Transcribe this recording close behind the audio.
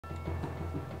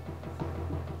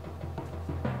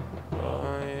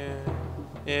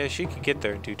Yeah, she could get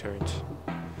there in 2 turns.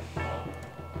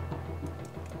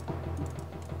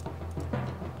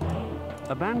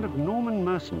 A band of Norman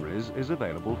mercenaries is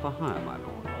available for hire, my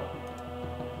lord.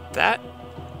 That?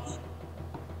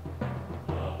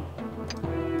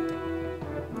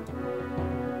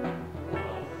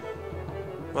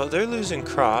 Well, they're losing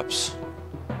crops.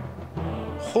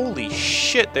 Holy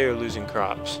shit, they are losing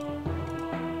crops.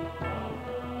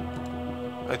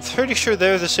 I'm pretty sure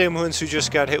they're the same ones who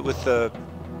just got hit with the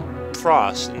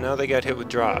frost, and now they got hit with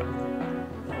drought.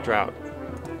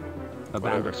 A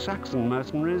band of Saxon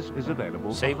mercenaries is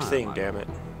available Same for hire, thing, my damn lord.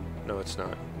 it. No, it's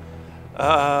not.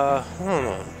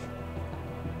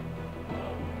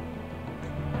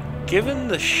 Given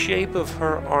the shape of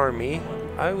her army,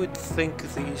 I would think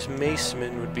these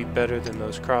macemen would be better than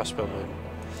those crossbowmen.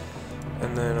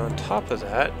 And then on top of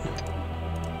that...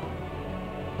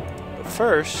 But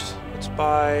first, let's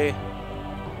buy...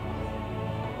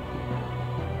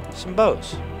 some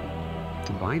bows.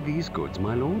 Buy these goods,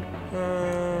 my lord.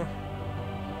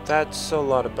 That's a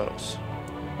lot of bows.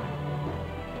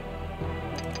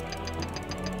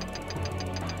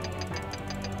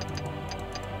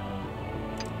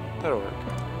 That'll work.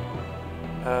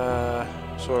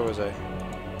 So where was I?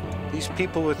 These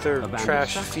people with their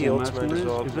trash fields might as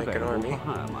well make an army.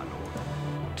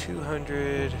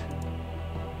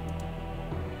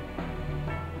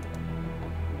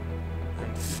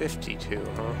 252,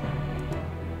 huh?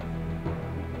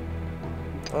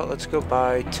 Well, let's go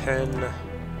buy 10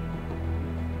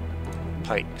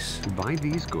 pikes. Buy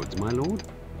these goods, my lord.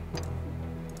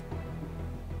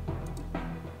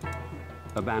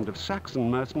 A band of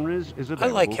Saxon mercenaries is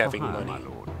available I like having for hire, money. my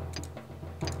lord.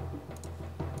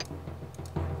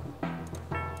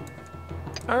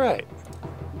 Alright.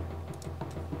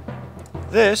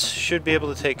 This should be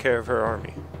able to take care of her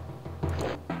army.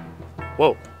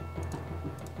 Whoa.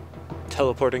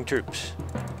 Teleporting troops.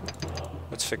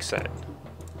 Let's fix that.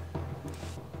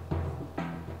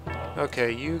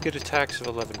 Okay, you get a tax of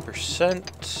 11%.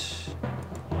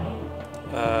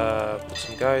 Put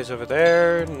some guys over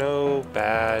there. No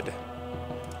bad.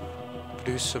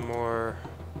 Produce some more.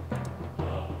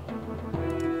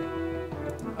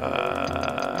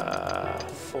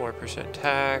 4%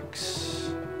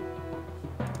 tax.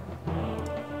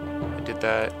 I did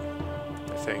that,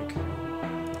 I think.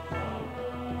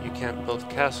 You can't build a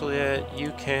castle yet.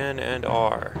 You can and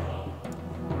are.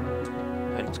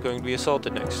 And it's going to be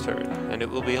assaulted next turn. And it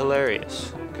will be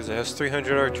hilarious, because it has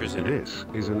 300 archers in it. This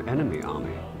is an enemy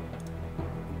army.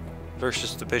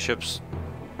 Versus the bishop's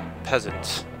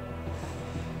peasants.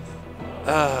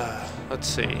 Let's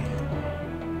see.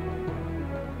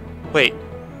 Wait.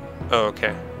 Oh,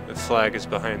 okay. The flag is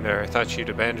behind there. I thought she'd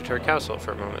abandoned her castle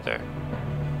for a moment there.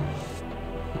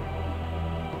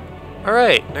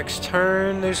 Alright, next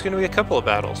turn there's going to be a couple of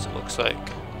battles, it looks like.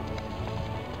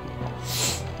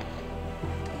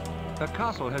 A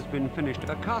castle has been finished.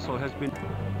 A castle has been...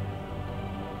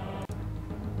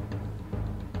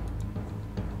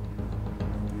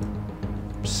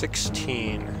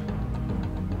 16.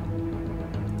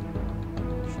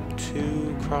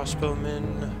 2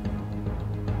 crossbowmen.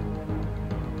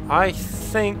 I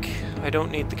think I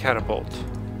don't need the catapult.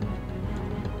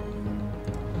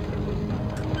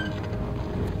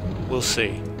 We'll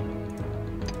see.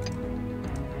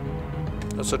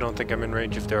 Also don't think I'm in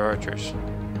range if they're archers.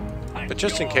 But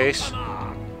just in case.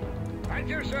 At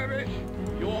your service.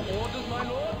 Your orders, my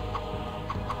lord.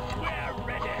 We're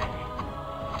ready.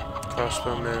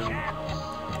 Crossbowmen.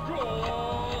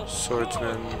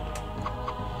 Swordsman.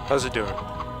 How's it doing?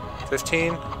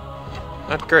 15?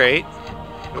 Not great.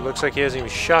 It looks like he hasn't even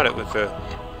shot it with the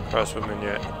crossbowman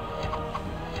yet.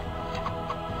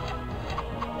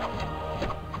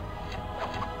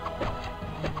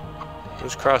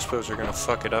 Those crossbows are gonna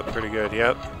fuck it up pretty good,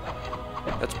 yep.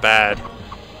 That's bad.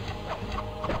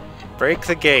 Break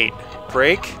the gate.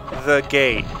 Break the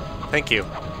gate. Thank you.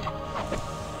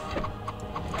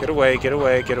 Get away, get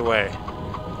away, get away.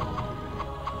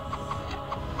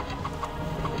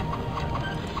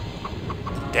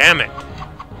 Damn it.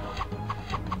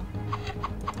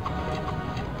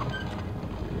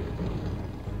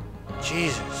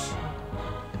 Jesus.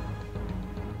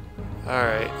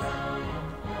 Alright.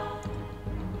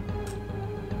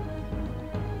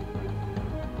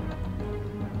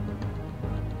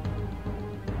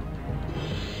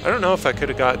 I don't know if I could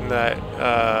have gotten that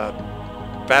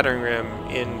battering ram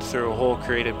in through a hole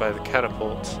created by the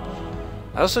catapults.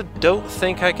 I also don't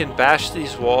think I can bash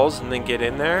these walls and then get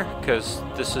in there, because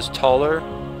this is taller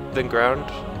than ground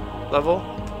level.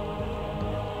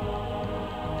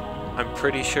 I'm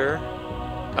pretty sure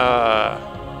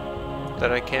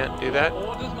that I can't do that.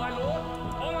 Orders, my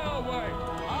lord.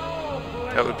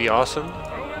 That would be awesome.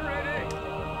 Bowmen ready.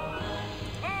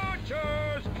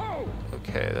 Archers, ho!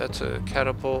 Okay, that's a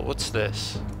catapult. What's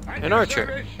this? At An your archer.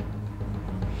 service.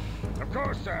 Of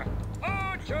course, sir.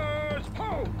 Archers,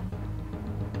 ho!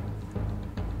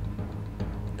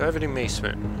 Do I have any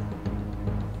macemen?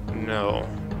 No.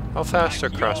 How fast are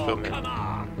crossbowmen Come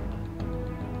on.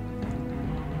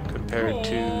 compared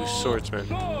to swordsmen?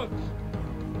 Swords.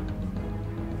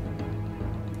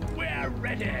 We're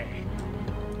ready.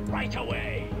 Right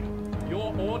away.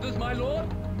 Your orders, my lord?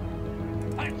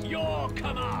 At your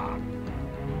command.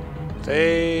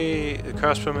 The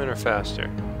crossbowmen are faster,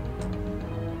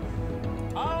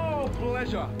 Our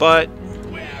pleasure. but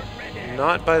We're ready.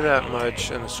 not by that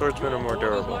much, and the swordsmen are more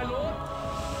durable. My lord?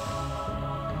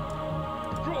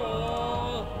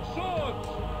 Draw swords.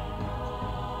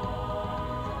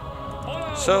 On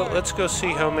our So way. let's go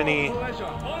see how many Pleasure.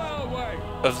 On our way.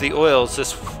 of the oils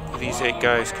these 8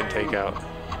 guys can take out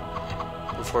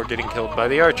before getting killed by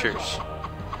the archers.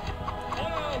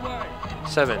 On our way.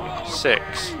 7,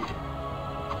 6,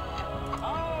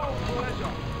 Our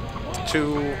pleasure.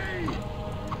 2.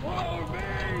 Follow me.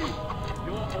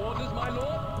 Your orders, my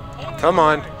lord? Come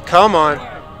on, come on,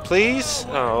 please.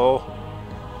 Oh,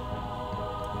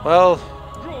 well.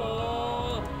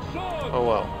 Draw swords. Oh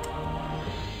well.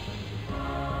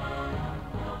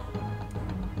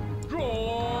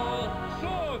 Draw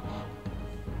swords.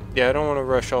 Yeah, I don't want to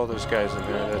rush all those guys in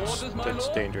there. That's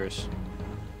dangerous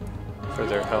for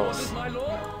their health. Orders, my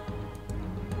lord?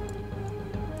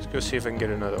 Let's go see if I can get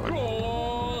another one.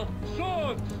 Draw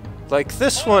swords. Like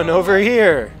this one over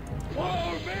here.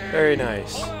 Follow me. Very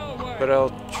nice. On our way. But I'll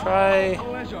try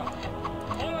Pleasure.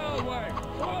 On our way.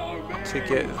 Follow me. to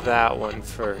get that one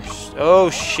first. Oh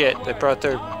shit, they brought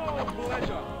their Our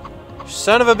pleasure.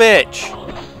 son of a bitch. On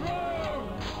the throne.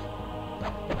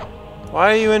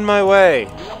 Why are you in my way?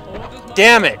 Orders, my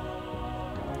Damn it.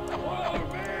 Follow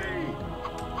me.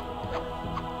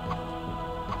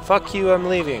 Fuck you, I'm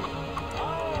leaving.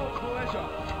 Our pleasure.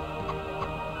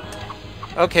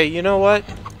 Okay, you know what?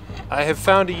 I have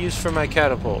found a use for my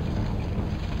catapult.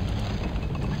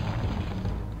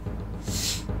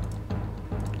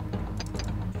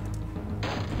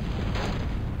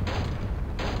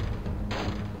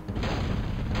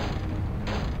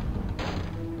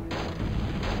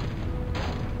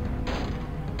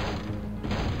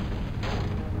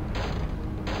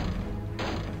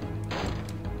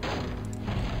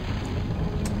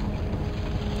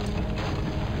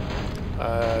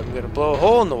 I'm going to blow a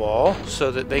hole in the wall so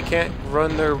that they can't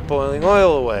run their boiling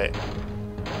oil away.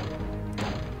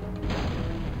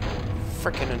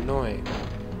 Frickin' annoying.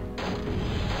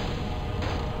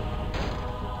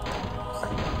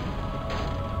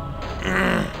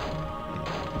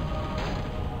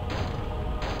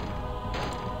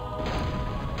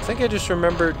 I think I just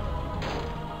remembered...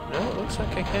 No, it looks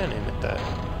like I can aim at that.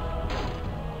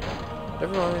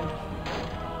 Never mind.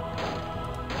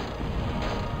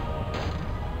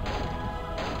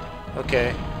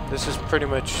 Okay, this is pretty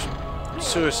much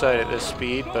suicide at this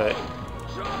speed, but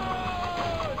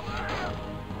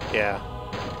yeah.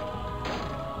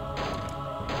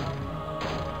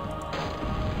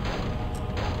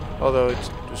 Although it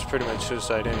was pretty much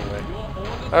suicide anyway.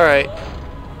 Alright.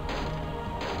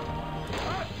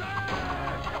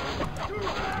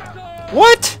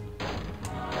 What?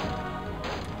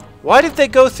 Why did they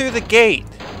go through the gate?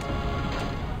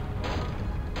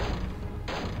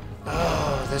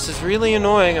 Oh, this is really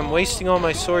annoying. I'm wasting all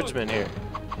my swordsmen here.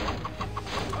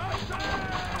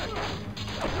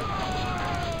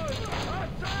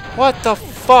 What the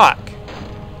fuck?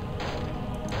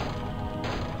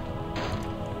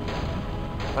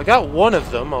 I got one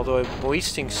of them, although I'm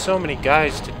wasting so many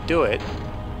guys to do it.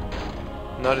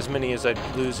 Not as many as I'd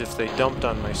lose if they dumped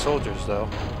on my soldiers, though.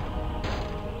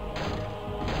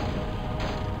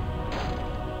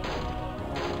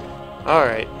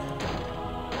 Alright.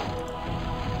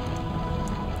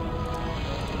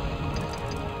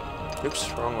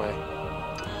 Oops, wrong way.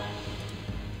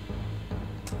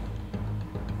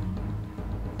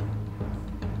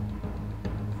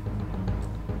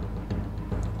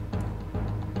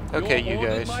 Okay, you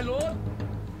guys. My lord?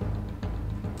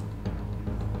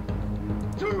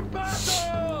 To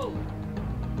battle!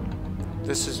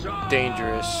 This is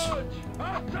dangerous.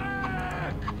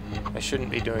 Attack! I shouldn't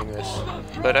be doing this.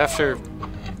 But after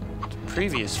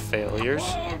previous failures,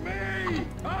 Follow me!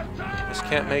 Attack!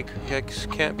 this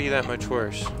can't be that much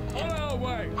worse. On our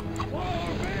way!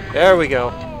 Follow me! There we go.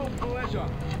 Our pleasure!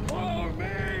 Follow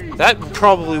me! That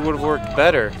probably would have worked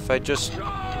better if I just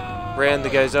ran the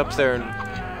guys up there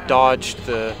and dodged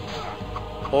the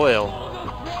oil.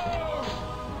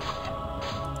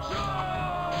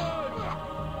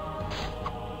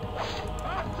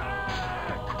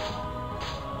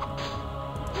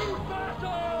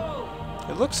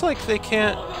 looks like they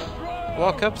can't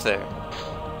walk up there.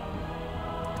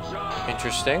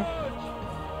 Interesting.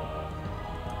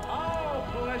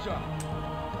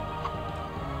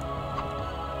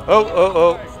 Oh, oh,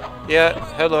 oh. Yeah,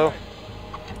 hello.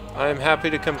 I'm happy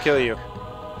to come kill you.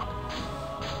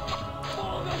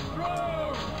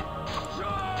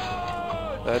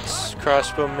 That's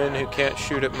crossbowmen who can't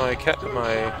shoot at my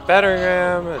battering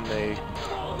ram, and they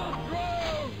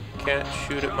can't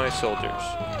shoot at my soldiers.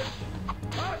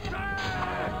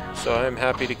 So I'm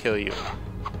happy to kill you.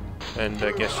 And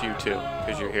I guess you too,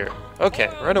 because you're here. Okay,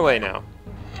 run away now.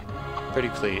 Pretty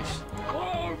please.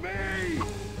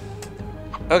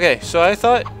 Okay, so I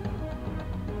thought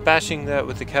bashing that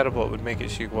with the catapult would make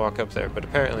it so you could walk up there, but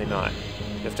apparently not.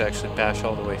 You have to actually bash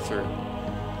all the way through.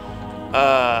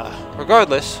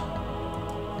 Regardless,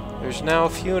 there's now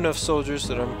few enough soldiers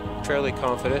that I'm fairly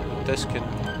confident that this can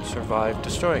survive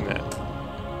destroying that.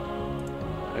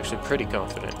 Actually pretty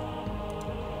confident.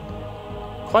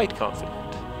 Quite confident.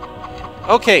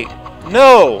 Okay,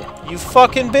 no! You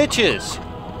fucking bitches!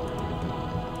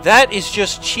 That is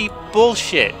just cheap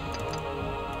bullshit.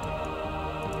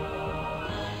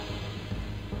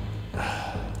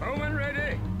 Bowman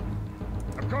ready?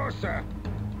 Of course, sir.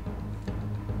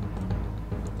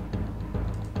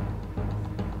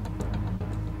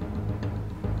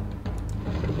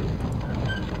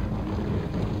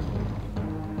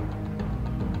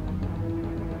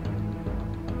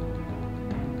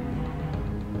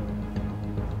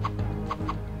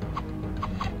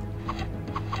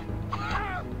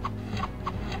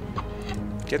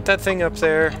 Get that thing up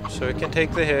there so it can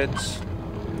take the hits.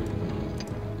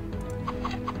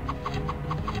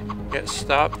 Yeah,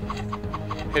 stop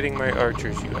hitting my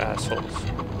archers, you assholes.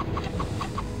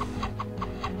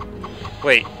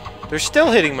 Wait, they're still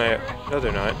hitting my... No,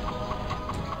 they're not.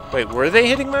 Wait, were they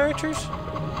hitting my archers?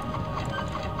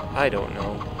 I don't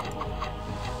know.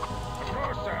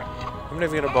 I'm not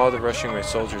even gonna bother rushing my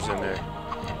soldiers in there.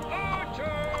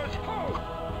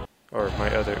 Or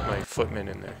my footmen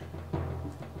in there.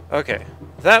 Okay,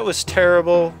 that was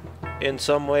terrible in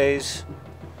some ways,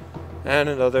 and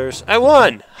in others, I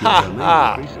won! Ha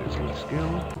ha!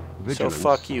 So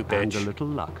fuck you, bitch. And a little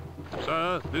luck.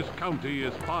 Sir, this county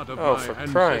is part of Oh, my for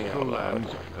crying out ancestral loud.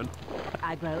 lands.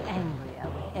 I grow angrier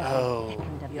with every Oh,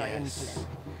 second of your yes. insolence.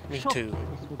 Me Shortly, too.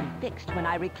 this will be fixed when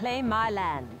I reclaim my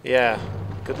land. Yeah,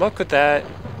 good luck with that.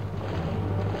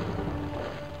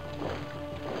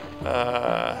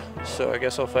 So I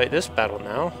guess I'll fight this battle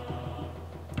now.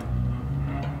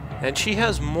 And she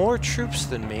has more troops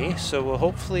than me, so we'll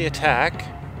hopefully attack.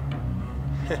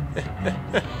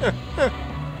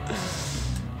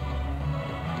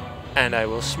 And I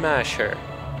will smash her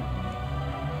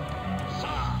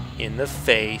in the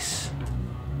face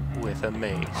with a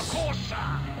mace.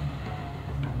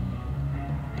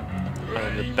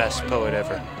 I'm the best poet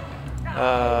ever.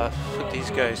 Put these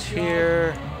guys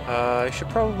here. I should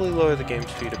probably lower the game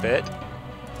speed a bit.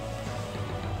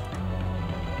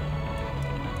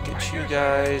 Get you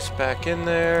guys back in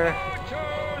there.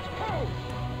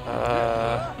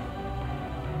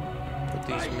 Put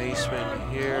these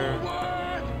macemen here.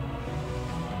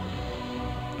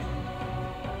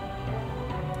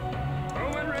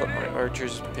 Put my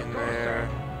archers in there.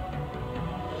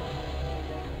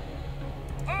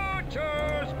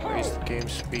 Raise the game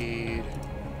speed.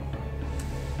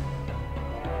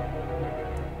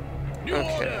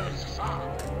 Okay.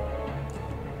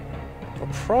 I'll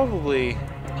probably...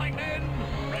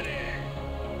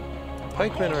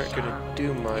 Pikemen aren't going to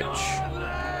do much.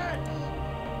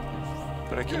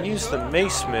 But I can use the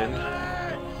macemen.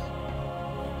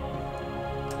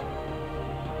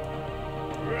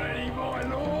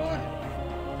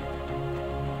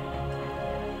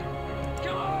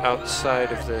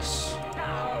 Outside of this.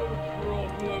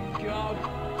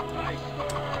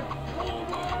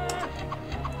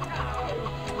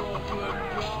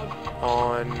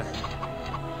 On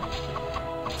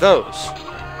those.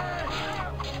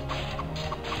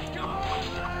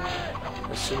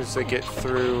 As soon as they get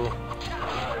through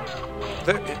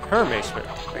her macemen,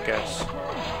 I guess.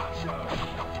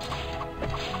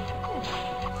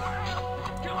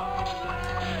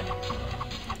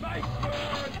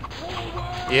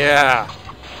 Yeah.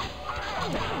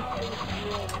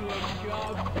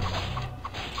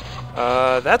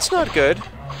 That's not good.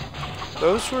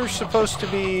 Those were supposed to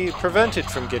be prevented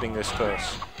from getting this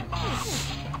close.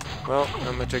 Well,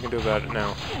 not much I can do about it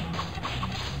now.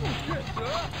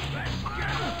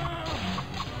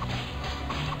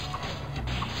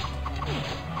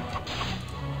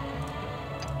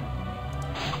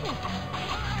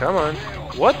 Come on.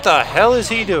 What the hell is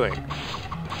he doing?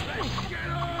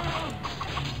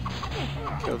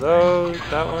 Kill those,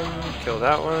 that one, kill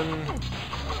that one.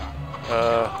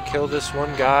 Kill this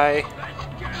one guy.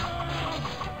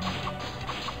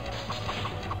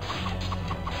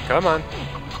 Come on.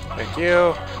 Thank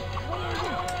you.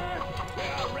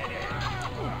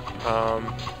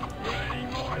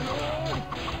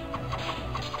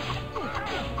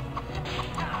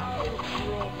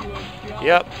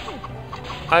 Yep.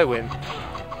 I win.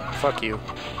 Fuck you.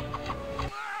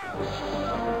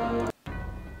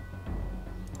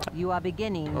 You are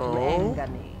beginning to anger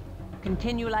me.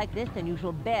 Continue like this and you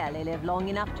shall barely live long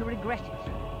enough to regret it.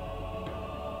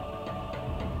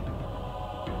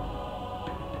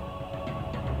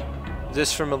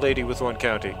 This from a lady with one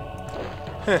county.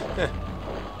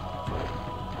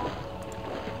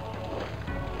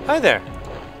 Hi there.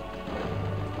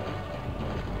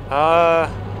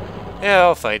 Yeah,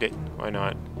 I'll fight it. Why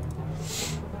not?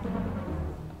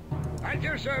 At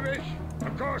your service.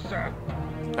 Of course, sir.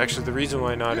 Actually, the reason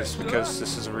why not is because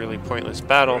this is a really pointless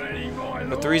battle.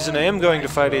 But the reason I am going to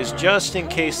fight is just in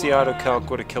case the autocalc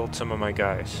would have killed some of my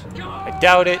guys. I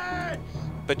doubt it,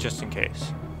 but just in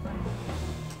case.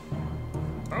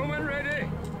 Bowman ready.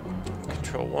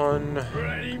 Control 1,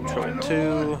 Control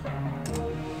 2.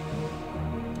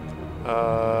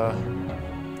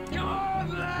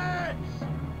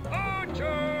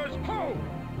 Archers, ho!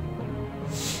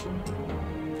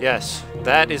 Yes,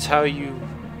 that is how you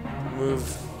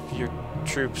move your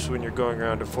troops when you're going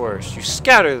around a forest. You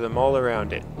scatter them all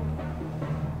around it.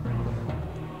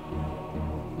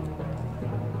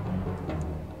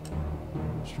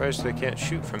 Surprised they can't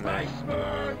shoot from there.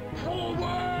 Iceberg,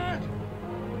 forward!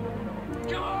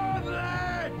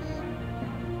 Gauntlets!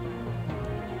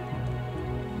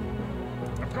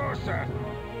 Of course, sir.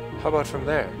 How about from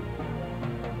there?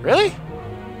 Really?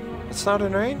 That's not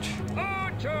in range?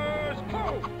 Archers,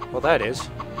 ho! Well, that is.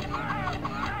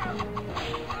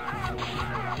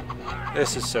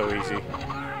 This is so easy.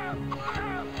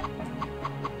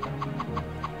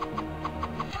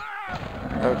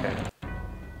 Okay.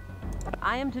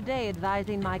 I am today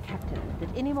advising my captains that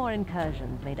any more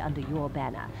incursions made under your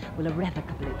banner will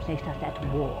irrevocably place us at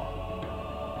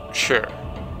war. Sure.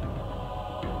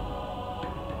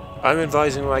 I'm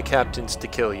advising my captains to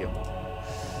kill you.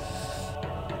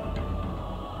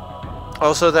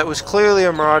 Also, that was clearly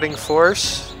a marauding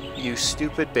force, you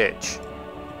stupid bitch.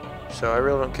 So I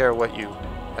really don't care what you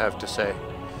have to say.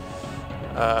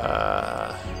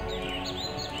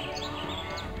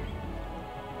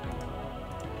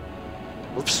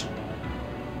 Oops.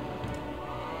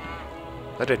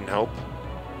 That didn't help.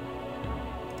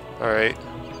 Alright.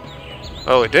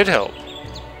 Oh, it did help.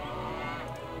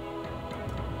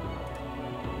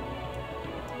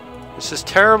 This is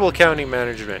terrible county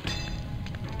management.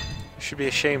 You should be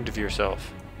ashamed of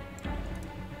yourself.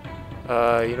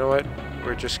 You know what?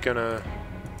 We're just gonna...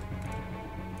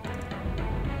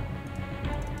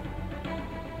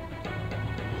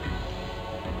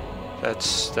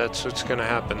 That's what's gonna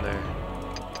happen there.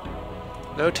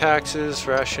 No taxes,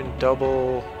 ration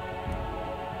double...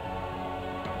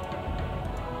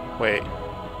 Wait.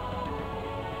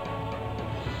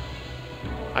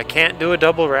 I can't do a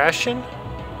double ration?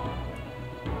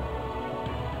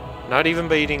 Not even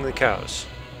by eating the cows.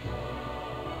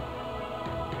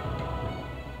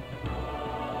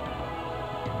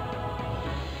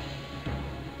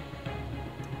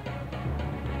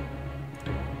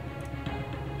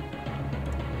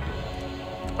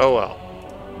 Oh well.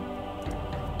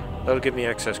 That'll give me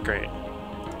excess grain.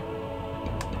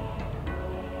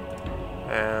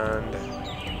 And...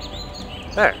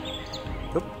 there.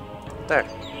 Oop. There.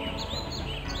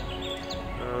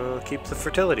 Keep the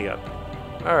fertility up.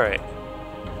 Alright.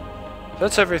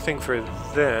 That's everything for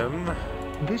them.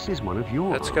 This is one of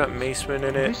your That's got macemen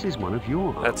in it. This is one of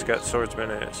your That's got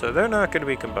swordsmen in it. So they're not going to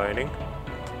be combining. Do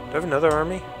I have another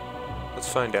army? Let's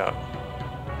find out.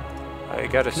 I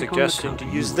got a suggestion to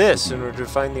use this in order to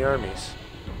find the armies.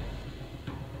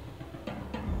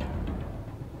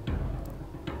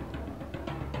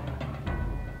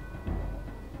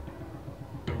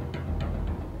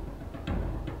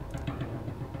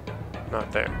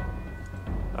 Not there.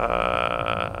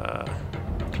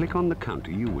 Click on the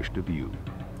counter you wish to view.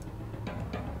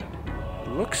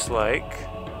 Looks like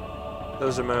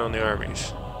those are my only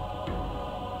armies.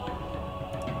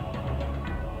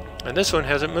 And this one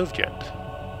hasn't moved yet.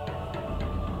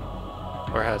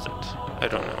 Or has it? I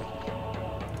don't know.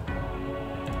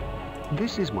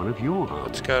 This is one of your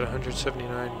It's got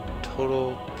 179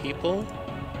 total people.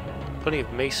 Plenty of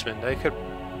macemen. I could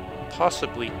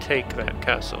possibly take that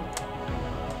castle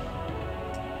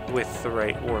with the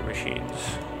right war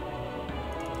machines.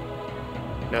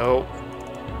 No.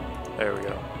 There we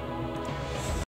go.